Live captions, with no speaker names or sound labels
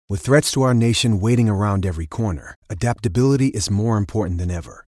With threats to our nation waiting around every corner, adaptability is more important than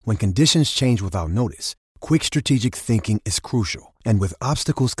ever. When conditions change without notice, quick strategic thinking is crucial. And with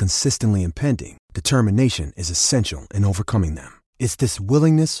obstacles consistently impending, determination is essential in overcoming them. It's this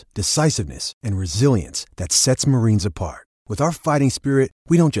willingness, decisiveness, and resilience that sets Marines apart. With our fighting spirit,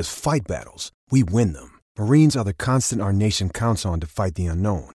 we don't just fight battles, we win them. Marines are the constant our nation counts on to fight the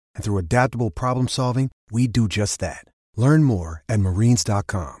unknown. And through adaptable problem solving, we do just that. Learn more at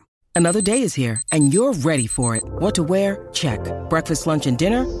marines.com. Another day is here, and you're ready for it. What to wear? Check. Breakfast, lunch, and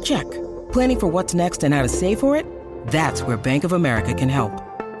dinner? Check. Planning for what's next and how to save for it? That's where Bank of America can help.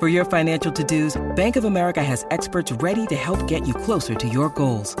 For your financial to-dos, Bank of America has experts ready to help get you closer to your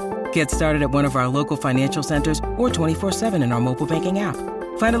goals. Get started at one of our local financial centers or 24/7 in our mobile banking app.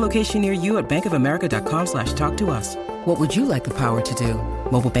 Find a location near you at bankofamerica.com/talktous. What would you like the power to do?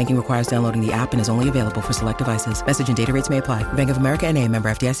 Mobile banking requires downloading the app and is only available for select devices. Message and data rates may apply. Bank of America N.A., member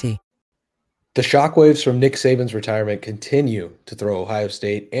FDIC. The shockwaves from Nick Saban's retirement continue to throw Ohio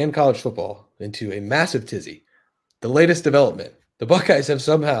State and college football into a massive tizzy. The latest development, the Buckeyes have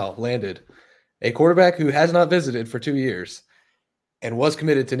somehow landed a quarterback who has not visited for 2 years and was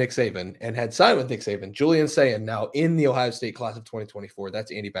committed to Nick Saban and had signed with Nick Saban, Julian Sayin, now in the Ohio State class of 2024.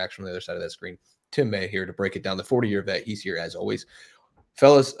 That's Andy Bax from the other side of that screen. Tim May here to break it down. The 40-year vet, he's here as always.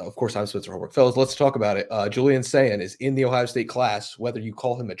 Fellas, of course, I'm Spencer Holbrook. Fellas, let's talk about it. Julian Sayin is in the Ohio State class, whether you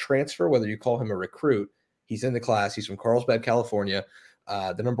call him a transfer, whether you call him a recruit. He's in the class. He's from Carlsbad, California.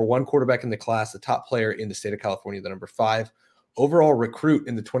 The number 1 quarterback in the class, the top player in the state of California, the number 5 overall recruit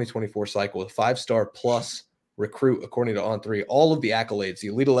in the 2024 cycle, a 5-star plus recruit according to On3. All of the accolades, the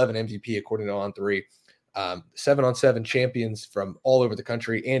Elite 11 MVP according to On3, 7-on-7 champions from all over the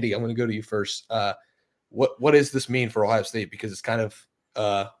country. Andy, I'm going to go to you first. What does this mean for Ohio State? Because it's kind of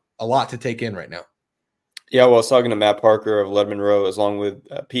a lot to take in right now. Yeah, well, I was talking to Matt Parker of Letterman Row, along with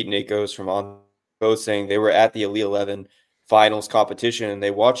Pete Nakos from On, both saying they were at the Elite 11 finals competition and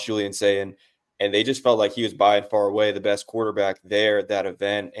they watched Julian Sayin, and they just felt like he was by and far away the best quarterback there at that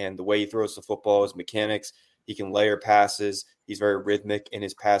event. And the way he throws the football, his mechanics, he can layer passes. He's very rhythmic in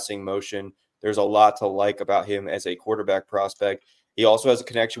his passing motion. There's a lot to like about him as a quarterback prospect. He also has a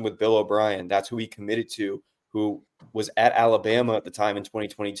connection with Bill O'Brien. That's who he committed to, who was at Alabama at the time in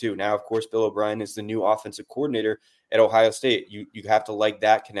 2022. Now, of course, Bill O'Brien is the new offensive coordinator at Ohio State. You have to like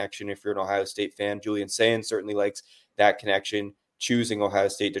that connection if you're an Ohio State fan. Julian Sayin certainly likes that connection, choosing Ohio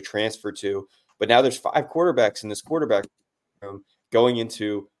State to transfer to. But now there's 5 quarterbacks in this quarterback room going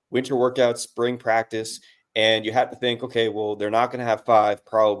into winter workouts, spring practice, and you have to think, okay, well, they're not going to have 5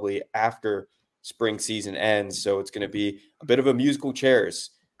 probably after spring season ends. So it's going to be a bit of a musical chairs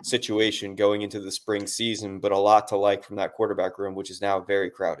situation going into the spring season, but a lot to like from that quarterback room, which is now very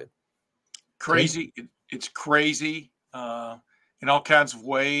crowded. Crazy. It's crazy in all kinds of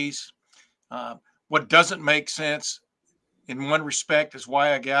ways. What doesn't make sense in one respect is why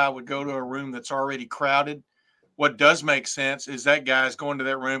a guy would go to a room that's already crowded. What does make sense is that guy's going to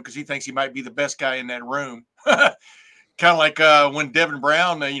that room because he thinks he might be the best guy in that room. Kind of like when Devin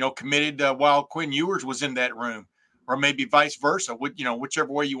Brown, committed while Quinn Ewers was in that room, or maybe vice versa,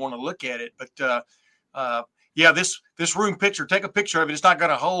 whichever way you want to look at it. But this room picture, take a picture of it. It's not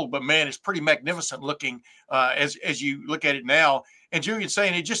going to hold, but man, it's pretty magnificent looking as you look at it now. And Julian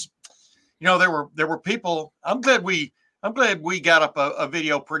Sayin, it just, there were people. I'm glad we got up a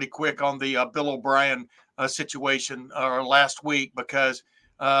video pretty quick on the Bill O'Brien situation last week, because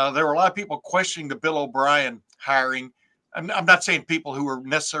there were a lot of people questioning the Bill O'Brien hiring. I'm not saying people who were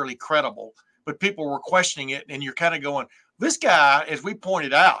necessarily credible, but people were questioning it. And you're kind of going, this guy, as we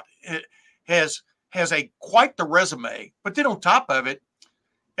pointed out, has quite the resume, but then on top of it,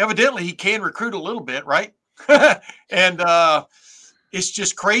 evidently he can recruit a little bit, right? And it's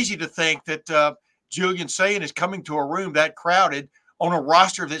just crazy to think that Julian Sayin is coming to a room that crowded on a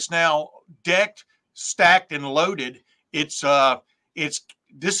roster that's now decked, stacked, and loaded.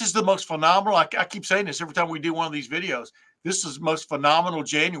 This is the most phenomenal. I keep saying this every time we do one of these videos. This is the most phenomenal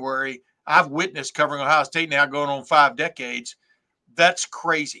January I've witnessed covering Ohio State now going on 5 decades. That's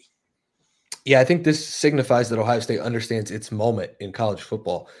crazy. Yeah, I think this signifies that Ohio State understands its moment in college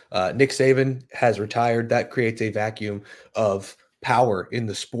football. Nick Saban has retired. That creates a vacuum of power in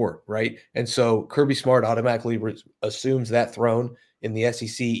the sport, right? And so Kirby Smart automatically assumes that throne in the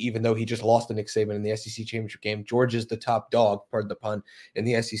SEC, even though he just lost to Nick Saban in the SEC championship game. Georgia's the top dog, pardon the pun, in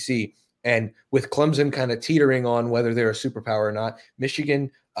the SEC. And with Clemson kind of teetering on whether they're a superpower or not, Michigan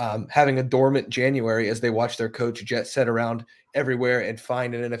having a dormant January as they watch their coach jet set around everywhere and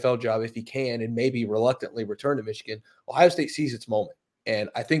find an NFL job if he can, and maybe reluctantly return to Michigan, Ohio State sees its moment. And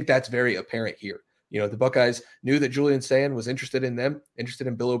I think that's very apparent here. The Buckeyes knew that Julian Sayin was interested in them, interested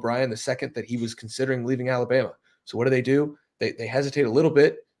in Bill O'Brien the second that he was considering leaving Alabama. So what do? They hesitate a little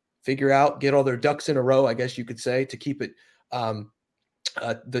bit, get all their ducks in a row, I guess you could say, to keep it.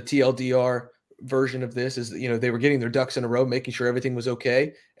 The TLDR version of this is, they were getting their ducks in a row, making sure everything was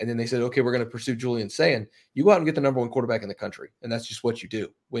okay. And then they said, okay, we're going to pursue Julian Sayin. You go out and get the number one quarterback in the country. And that's just what you do.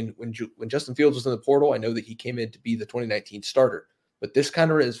 When Justin Fields was in the portal, I know that he came in to be the 2019 starter, but this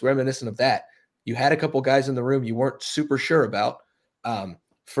kind of is reminiscent of that. You had a couple guys in the room you weren't super sure about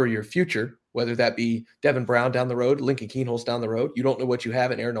for your future, whether that be Devin Brown down the road, Lincoln Keenholz down the road. You don't know what you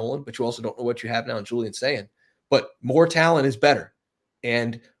have in Aaron Nolan, but you also don't know what you have now in Julian Sayin. But more talent is better.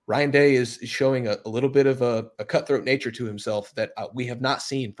 And Ryan Day is showing a little bit of a cutthroat nature to himself that we have not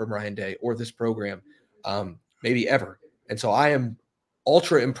seen from Ryan Day or this program, maybe ever. And so I am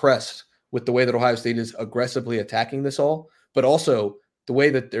ultra impressed with the way that Ohio State is aggressively attacking this all, but also the way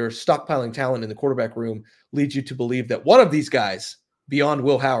that they're stockpiling talent in the quarterback room leads you to believe that one of these guys, beyond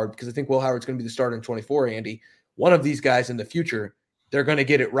Will Howard, because I think Will Howard's going to be the starter in 24, Andy, one of these guys in the future, they're going to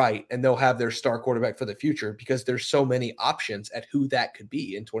get it right, and they'll have their star quarterback for the future because there's so many options at who that could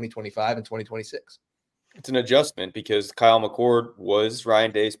be in 2025 and 2026. It's an adjustment because Kyle McCord was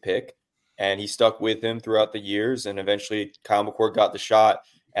Ryan Day's pick, and he stuck with him throughout the years, and eventually Kyle McCord got the shot,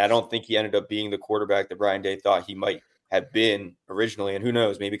 and I don't think he ended up being the quarterback that Ryan Day thought he might have been originally, and who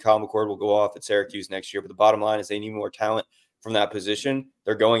knows, maybe Kyle McCord will go off at Syracuse next year, but the bottom line is they need more talent from that position.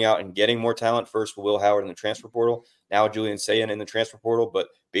 They're going out and getting more talent, first with Will Howard in the transfer portal, now Julian Sayin in the transfer portal, but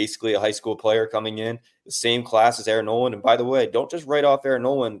basically a high school player coming in, the same class as Aaron Nolan. And by the way, don't just write off Aaron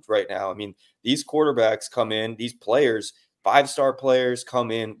Nolan right now. I mean, these quarterbacks come in, these players, 5-star players come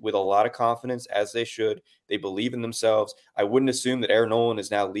in with a lot of confidence, as they should. They believe in themselves. I wouldn't assume that Aaron Nolan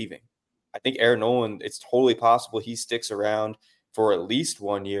is now leaving. I think Aaron Nolan, it's totally possible he sticks around for at least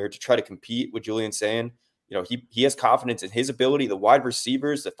 1 year to try to compete with Julian Sayin. He has confidence in his ability. The wide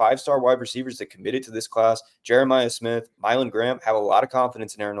receivers, the 5-star wide receivers that committed to this class, Jeremiah Smith, Mylan Graham, have a lot of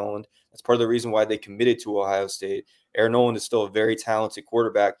confidence in Aaron Nolan. That's part of the reason why they committed to Ohio State. Aaron Nolan is still a very talented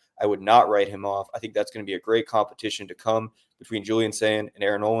quarterback. I would not write him off. I think that's going to be a great competition to come between Julian Sayin and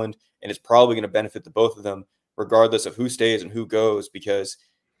Aaron Nolan, and it's probably going to benefit the both of them, regardless of who stays and who goes, because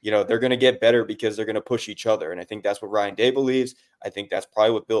they're going to get better because they're going to push each other. And I think that's what Ryan Day believes. I think that's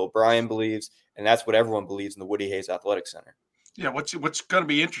probably what Bill O'Brien believes. And that's what everyone believes in the Woody Hayes Athletic Center. Yeah. What's going to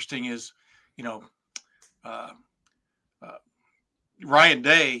be interesting is, Ryan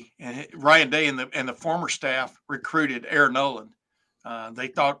Day and the former staff recruited Aaron Nolan. They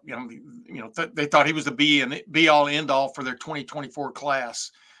thought, they thought he was the be all end all for their 2024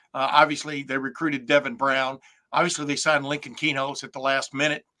 class. Obviously they recruited Devin Brown. Obviously they signed Lincoln Keenholz at the last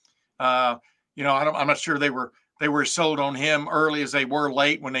minute. I'm not sure they were sold on him early as they were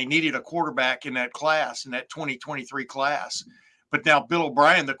late when they needed a quarterback in that class, in that 2023 class. But now Bill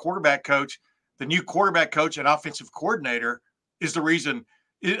O'Brien, the quarterback coach, the new quarterback coach and offensive coordinator, is the reason,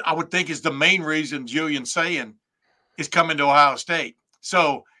 I would think, is the main reason Julian Sayin is coming to Ohio State.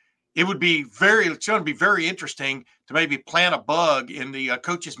 So it's going to be very interesting to maybe plant a bug in the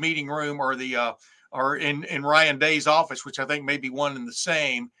coaches meeting room or in Ryan Day's office, which I think may be one and the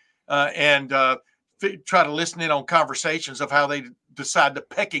same, and try to listen in on conversations of how they decide the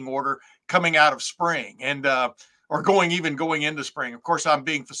pecking order coming out of spring and or going into spring. Of course, I'm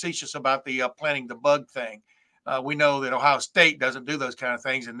being facetious about the planting the bug thing. We know that Ohio State doesn't do those kind of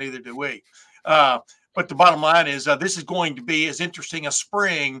things, and neither do we. But the bottom line is this is going to be as interesting a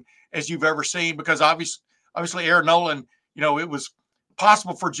spring as you've ever seen, because obviously Aaron Nolan, it was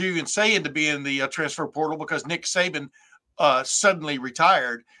possible for Julian Sayin to be in the transfer portal because Nick Saban suddenly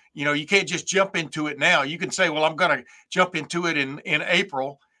retired. You can't just jump into it now. You can say, well, I'm going to jump into it in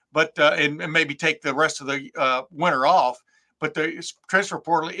April, but and maybe take the rest of the winter off. But the transfer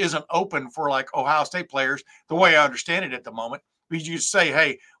portal isn't open for like Ohio State players the way I understand it at the moment. You just say,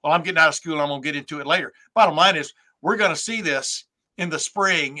 hey, well, I'm getting out of school and I'm going to get into it later. Bottom line is we're going to see this in the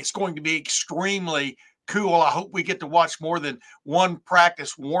spring. It's going to be extremely cool. I hope we get to watch more than one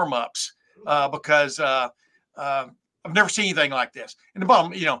practice warm-ups because I've never seen anything like this. And the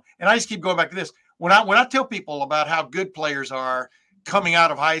bottom, and I just keep going back to this. When I tell people about how good players are coming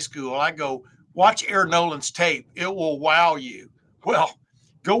out of high school, I go, watch Aaron Nolan's tape. It will wow you. Well,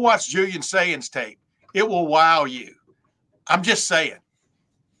 go watch Julian Sayin's tape. It will wow you. I'm just saying.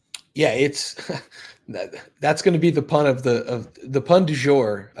 Yeah, it's that's going to be the pun of the pun du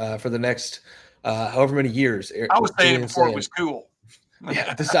jour for the next however many years. I was saying it before it was cool.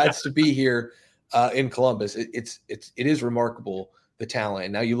 Decides to be here in Columbus. It is remarkable the talent.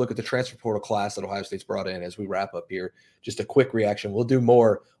 And now you look at the transfer portal class that Ohio State's brought in as we wrap up here. Just a quick reaction. We'll do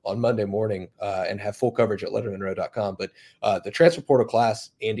more on Monday morning and have full coverage at lettermanrow.com. But the transfer portal class,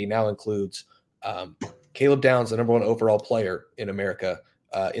 Andy, now includes Caleb Downs, the number 1 overall player in America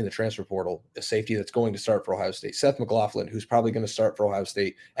in the transfer portal, a safety that's going to start for Ohio State. Seth McLaughlin, who's probably going to start for Ohio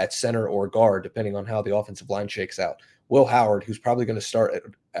State at center or guard, depending on how the offensive line shakes out. Will Howard, who's probably going to start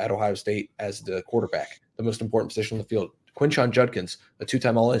at Ohio State as the quarterback, the most important position on the field. Quinshon Judkins, a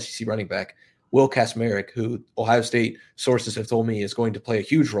 2-time All-SEC running back. Will Kasmerick, who Ohio State sources have told me is going to play a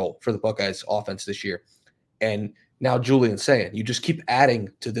huge role for the Buckeyes offense this year. And now Julian Sayin. You just keep adding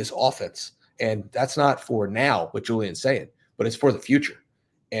to this offense. And that's not for now with Julian Sayin, but it's for the future.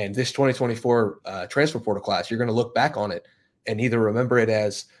 And this 2024 transfer portal class, you're going to look back on it and either remember it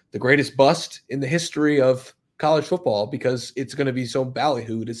as the greatest bust in the history of college football because it's going to be so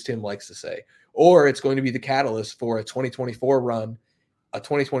ballyhooed, as Tim likes to say, or it's going to be the catalyst for a 2024 run, a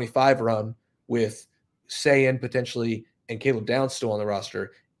 2025 run with Sayin potentially and Caleb Downs still on the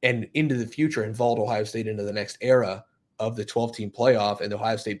roster, and into the future and vault Ohio State into the next era of the 12-team playoff and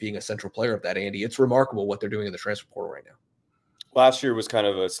Ohio State being a central player of that, Andy. It's remarkable what they're doing in the transfer portal right now. Last year was kind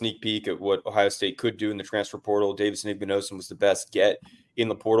of a sneak peek at what Ohio State could do in the transfer portal. Davison Igbinosun was the best get in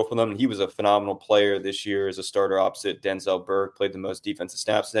the portal for them, and he was a phenomenal player this year as a starter opposite Denzel Burke, played the most defensive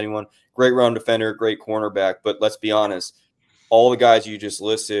snaps as anyone. Great run defender, great cornerback, but let's be honest, all the guys you just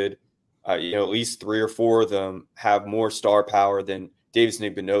listed, at least 3 or 4 of them have more star power than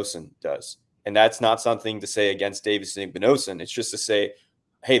Davison Igbinosun does. And that's not something to say against Davison Igbinosun. It's just to say,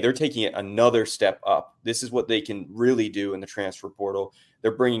 hey, they're taking it another step up. This is what they can really do in the transfer portal.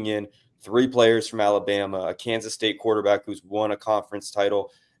 They're bringing in 3 players from Alabama, a Kansas State quarterback who's won a conference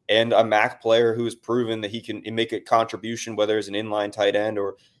title, and a MAC player who has proven that he can make a contribution, whether as an inline tight end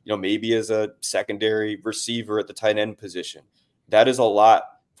or maybe as a secondary receiver at the tight end position. That is a lot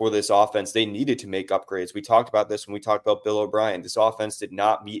for this offense. They needed to make upgrades. We talked about this when we talked about Bill O'Brien. This offense did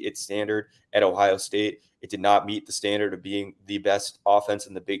not meet its standard at Ohio State. It did not meet the standard of being the best offense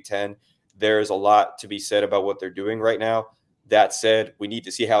in the Big Ten. There is a lot to be said about what they're doing right now. That said, we need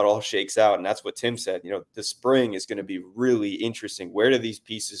to see how it all shakes out. And that's what Tim said. The spring is going to be really interesting. Where do these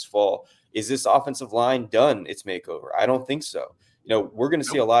pieces fall? Is this offensive line done its makeover? I don't think so. We're going to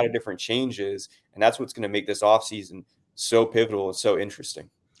see a lot of different changes, and that's what's going to make this offseason so pivotal and so interesting.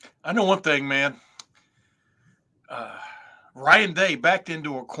 I know one thing, man. Ryan Day backed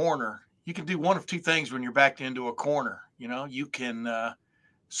into a corner. You can do one of 2 things when you're backed into a corner. You can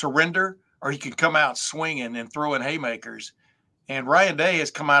surrender, or you can come out swinging and throwing haymakers. And Ryan Day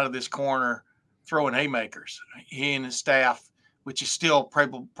has come out of this corner throwing haymakers. He and his staff, which is still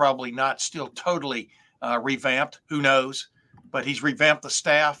probably not still totally revamped. Who knows? But he's revamped the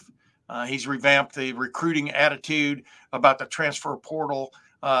staff. He's revamped the recruiting attitude about the transfer portal.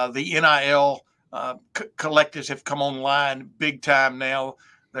 The NIL collectives have come online big time now.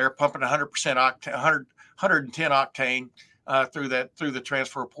 They're pumping 100% octane, 110 octane through the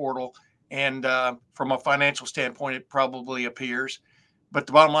transfer portal. And from a financial standpoint, it probably appears. But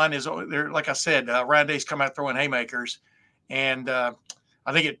the bottom line is, like I said, Ryan Day's come out throwing haymakers, and I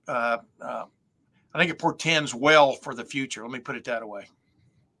think it portends well for the future. Let me put it that way.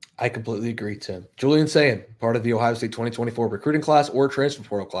 I completely agree, Tim. Julian Sayin, part of the Ohio State 2024 recruiting class or transfer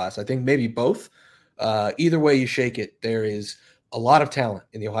portal class. I think maybe both. Either way you shake it, there is a lot of talent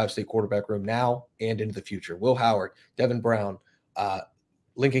in the Ohio State quarterback room now and into the future. Will Howard, Devin Brown,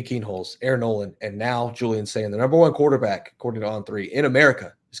 Lincoln Keenholz, Aaron Nolan, and now Julian Sayin, the number 1 quarterback, according to On3, in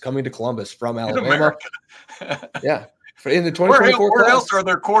America, is coming to Columbus from Alabama. Yeah. In the 2024 where class. else are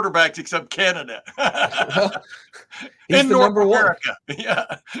there quarterbacks except Canada? Well, he's in the North number America. 1. Yeah.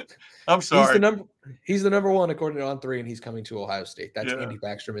 I'm sorry. He's the number 1 according to On3, and he's coming to Ohio State. That's Yeah. Andy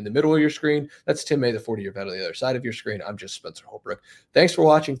Backstrom in the middle of your screen. That's Tim May, the 40-year vet on the other side of your screen. I'm just Spencer Holbrook. Thanks for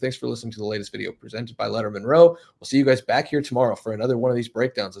watching. Thanks for listening to the latest video presented by Letterman Row. We'll see you guys back here tomorrow for another one of these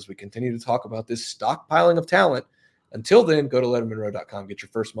breakdowns as we continue to talk about this stockpiling of talent. Until then, go to lettermanrow.com. Get your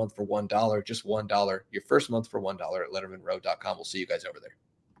first month for $1, just $1. Your first month for $1 at lettermanrow.com. We'll see you guys over there.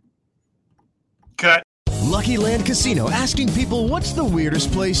 Cut. Lucky Land Casino, asking people, what's the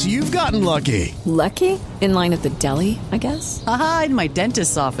weirdest place you've gotten lucky? Lucky? In line at the deli, I guess? Aha, in my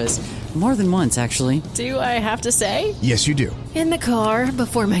dentist's office. More than once, actually. Do I have to say? Yes, you do. In the car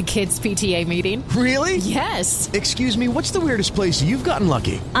before my kids' PTA meeting. Really? Yes. Excuse me, what's the weirdest place you've gotten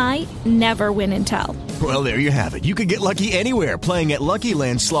lucky? I never win and tell. Well, there you have it. You can get lucky anywhere, playing at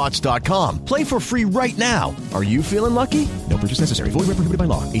LuckyLandSlots.com. Play for free right now. Are you feeling lucky? No purchase necessary. Void where prohibited by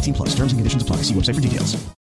law. 18+. Terms and conditions apply. See website for details.